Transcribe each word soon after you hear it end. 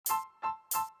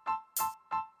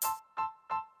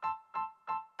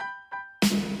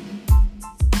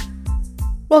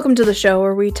Welcome to the show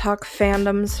where we talk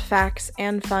fandoms, facts,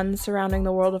 and fun surrounding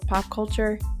the world of pop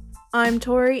culture. I'm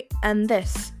Tori, and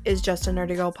this is Just a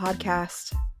Nerdy Girl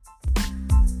podcast.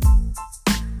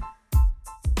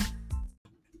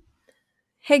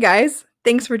 Hey guys,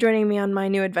 thanks for joining me on my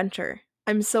new adventure.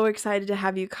 I'm so excited to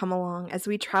have you come along as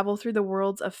we travel through the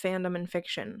worlds of fandom and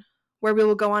fiction, where we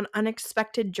will go on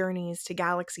unexpected journeys to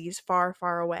galaxies far,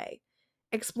 far away,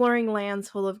 exploring lands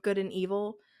full of good and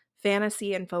evil,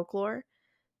 fantasy and folklore,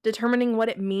 determining what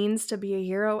it means to be a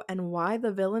hero and why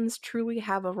the villains truly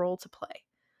have a role to play.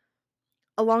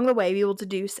 Along the way, we will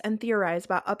deduce and theorize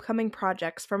about upcoming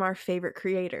projects from our favorite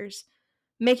creators,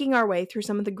 making our way through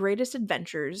some of the greatest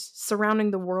adventures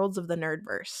surrounding the worlds of the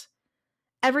Nerdverse.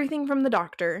 Everything from the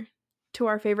Doctor to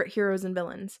our favorite heroes and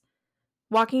villains,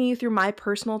 walking you through my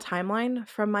personal timeline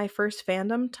from my first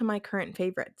fandom to my current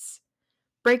favorites,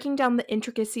 breaking down the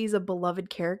intricacies of beloved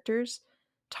characters,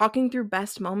 talking through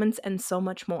best moments, and so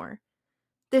much more.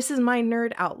 This is my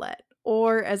nerd outlet,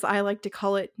 or as I like to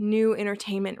call it, new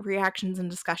entertainment reactions and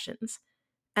discussions,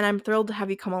 and I'm thrilled to have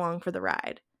you come along for the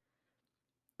ride.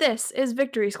 This is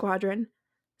Victory Squadron.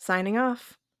 Signing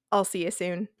off. I'll see you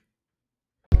soon.